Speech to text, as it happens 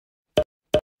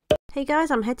Hey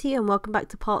guys, I'm Hetty and welcome back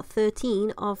to part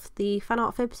 13 of the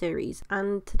Fanartfeb series,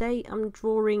 and today I'm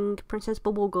drawing Princess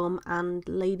Bubblegum and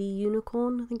Lady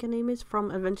Unicorn, I think her name is, from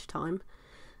Adventure Time.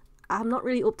 I'm not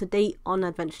really up to date on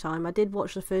Adventure Time. I did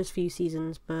watch the first few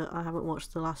seasons, but I haven't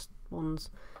watched the last ones.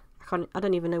 I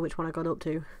don't even know which one I got up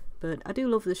to, but I do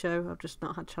love the show. I've just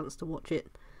not had a chance to watch it.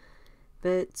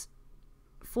 But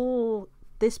for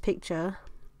this picture,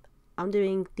 I'm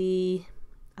doing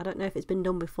I don't know if it's been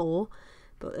done before,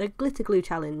 but a glitter glue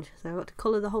challenge. So I've got to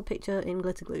colour the whole picture in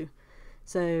glitter glue.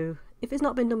 So if it's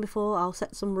not been done before, I'll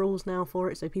set some rules now for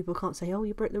it so people can't say, oh,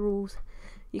 you broke the rules.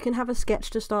 You can have a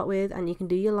sketch to start with and you can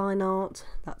do your line art,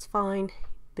 that's fine,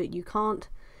 but you can't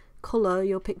colour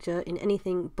your picture in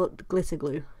anything but glitter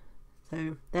glue.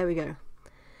 So there we go.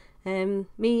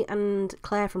 Me and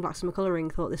Claire from Black Summer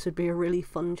Colouring thought this would be a really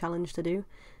fun challenge to do.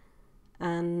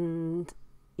 And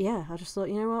yeah, I just thought,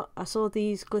 you know what, I saw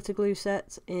these glitter glue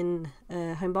sets in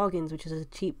Home Bargains, which is a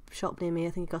cheap shop near me. I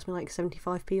think it cost me like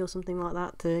 75p or something like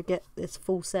that to get this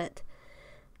full set.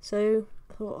 So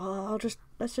I thought, oh,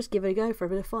 let's just give it a go for a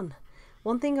bit of fun.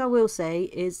 One thing I will say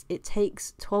is it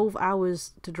takes 12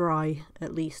 hours to dry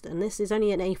at least, and this is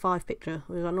only an A5 picture,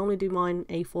 whereas I normally do mine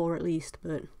A4 at least,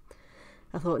 but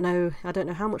I thought, no, I don't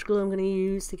know how much glue I'm going to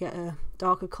use to get a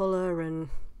darker colour and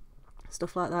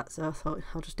stuff like that, so I thought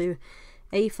I'll just do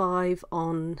A5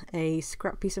 on a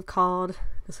scrap piece of card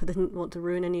because I didn't want to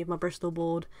ruin any of my Bristol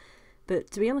board.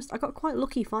 But to be honest, I got quite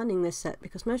lucky finding this set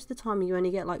because most of the time you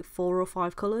only get like 4 or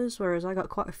 5 colours, whereas I got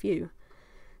quite a few.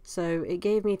 So it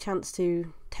gave me a chance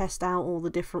to test out all the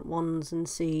different ones and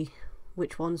see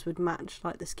which ones would match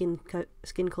like the skin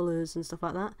colours and stuff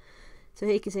like that. So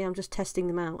here you can see I'm just testing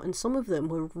them out, and some of them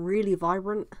were really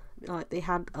vibrant, like they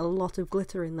had a lot of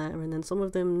glitter in there, and then some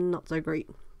of them not so great.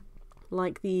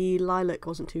 Like the lilac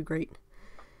wasn't too great,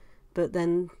 but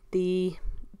then the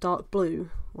dark blue,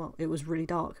 well, it was really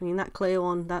dark. I mean, that clear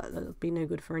one, that would be no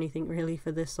good for anything really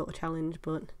for this sort of challenge,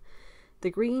 but the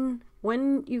green,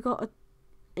 when you got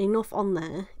enough on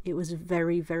there, it was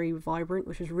very, very vibrant,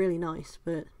 which was really nice,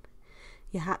 but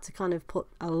you had to kind of put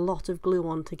a lot of glue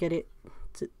on to get it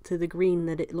to the green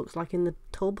that it looks like in the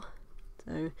tub.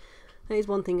 So that is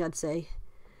one thing I'd say,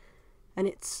 and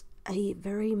it's a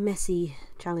very messy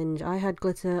challenge. I had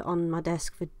glitter on my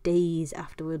desk for days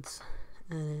afterwards.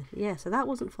 Yeah, so that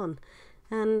wasn't fun,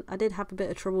 and I did have a bit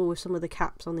of trouble with some of the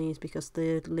caps on these because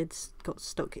the lids got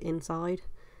stuck inside,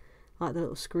 like the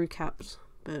little screw caps.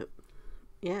 But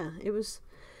yeah, it was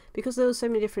because there was so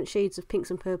many different shades of pinks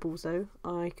and purples, though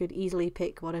I could easily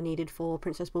pick what I needed for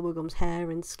Princess Bubblegum's hair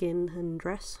and skin and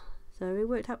dress, so it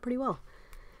worked out pretty well.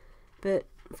 But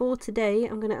for today,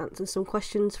 I'm going to answer some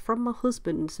questions from my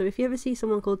husband. So if you ever see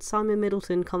someone called Simon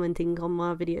Middleton commenting on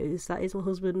my videos, that is my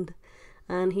husband,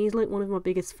 and he's like one of my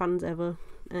biggest fans ever.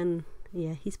 And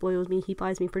yeah, he spoils me. He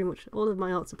buys me pretty much all of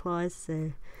my art supplies,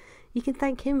 so you can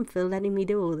thank him for letting me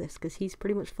do all this because he's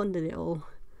pretty much funded it all.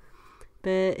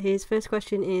 But his first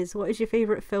question is, what is your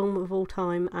favourite film of all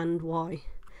time and why?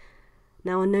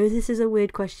 Now, I know this is a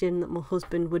weird question that my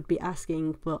husband would be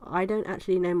asking, but I don't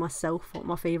actually know myself what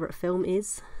my favourite film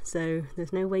is, so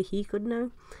there's no way he could know.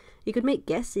 He could make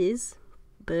guesses,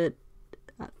 but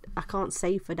I can't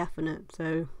say for definite,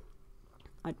 so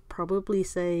I'd probably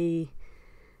say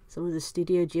some of the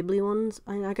Studio Ghibli ones.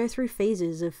 I go through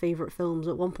phases of favourite films.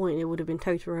 At one point it would have been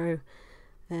Totoro.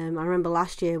 I remember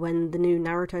last year when the new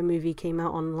Naruto movie came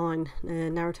out online,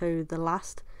 Naruto The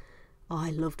Last. Oh,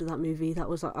 I loved that movie. That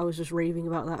was, I was just raving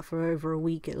about that for over a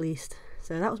week at least.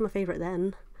 So that was my favourite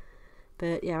then.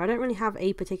 But yeah, I don't really have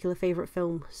a particular favourite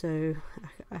film, so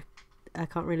I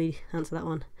can't really answer that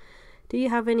one. Do you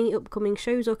have any upcoming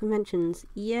shows or conventions?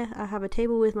 Yeah, I have a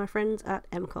table with my friends at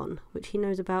MCon, which he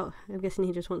knows about. I'm guessing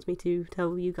he just wants me to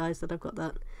tell you guys that I've got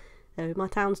that. So my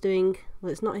town's doing,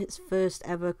 well, it's not its first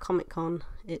ever Comic Con,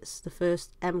 it's the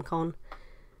first MCon,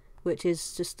 which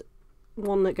is just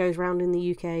one that goes round in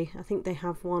the UK. I think they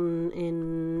have one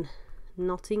in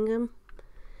Nottingham,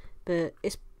 but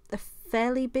it's a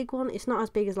fairly big one. It's not as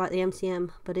big as like the MCM,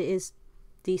 but it is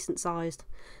decent sized,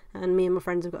 and me and my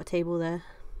friends have got a table there,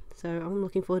 so I'm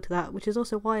looking forward to that, which is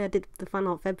also why I did the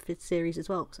Fanartfeb series as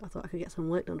well, so I thought I could get some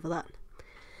work done for that.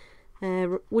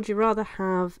 Would you rather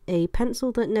have a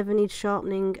pencil that never needs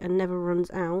sharpening and never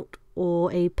runs out,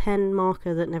 or a pen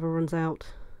marker that never runs out?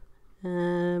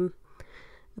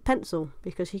 A pencil,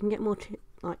 because you can get more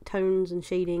like tones and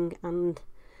shading, and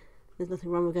there's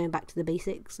nothing wrong with going back to the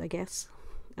basics, I guess.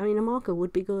 I mean, a marker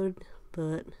would be good,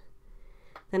 but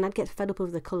then I'd get fed up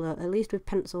with the colour. At least with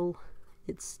pencil,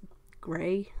 it's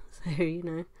grey, so you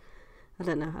know, I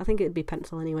don't know. I think it'd be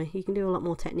pencil anyway. You can do a lot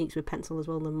more techniques with pencil as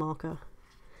well than marker.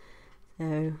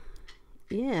 So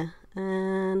yeah,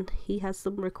 and he has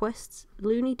some requests: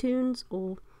 Looney Tunes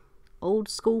or old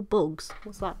school Bugs.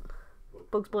 What's that?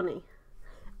 Bugs Bunny.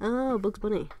 Oh, Bugs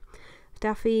Bunny.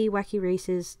 Daffy, Wacky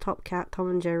Races, Top Cat, Tom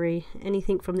and Jerry,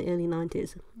 anything from the early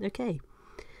 90s. Okay.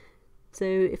 So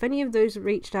if any of those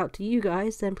reached out to you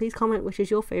guys, then please comment which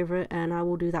is your favourite and I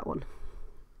will do that one.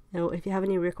 Or if you have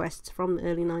any requests from the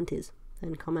early 90s,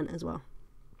 then comment as well.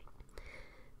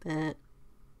 But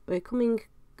we're coming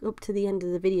up to the end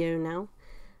of the video now,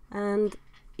 and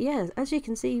yeah, as you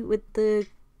can see with the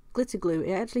glitter glue,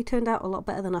 it actually turned out a lot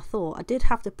better than I thought. I did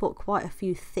have to put quite a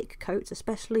few thick coats,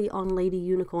 especially on Lady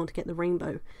Unicorn to get the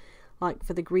rainbow, like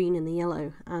for the green and the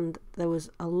yellow, and there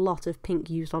was a lot of pink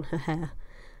used on her hair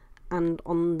and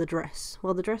on the dress.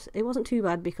 Well, the dress, it wasn't too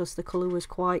bad because the colour was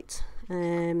quite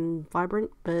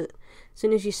vibrant, but as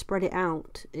soon as you spread it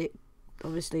out, it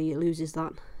obviously loses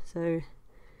that. So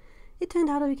it turned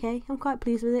out okay. I'm quite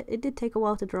pleased with it. It did take a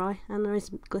while to dry and there is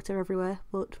glitter everywhere,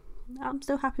 but I'm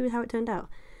still happy with how it turned out.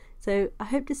 So I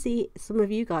hope to see some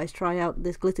of you guys try out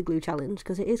this glitter glue challenge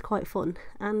because it is quite fun,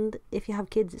 and if you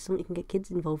have kids, it's something you can get kids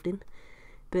involved in.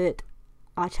 But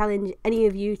I challenge any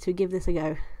of you to give this a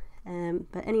go.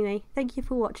 But anyway, thank you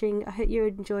for watching. I hope you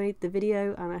enjoyed the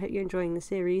video and I hope you're enjoying the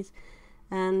series,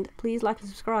 and please like and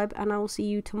subscribe, and I will see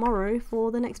you tomorrow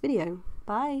for the next video.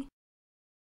 Bye.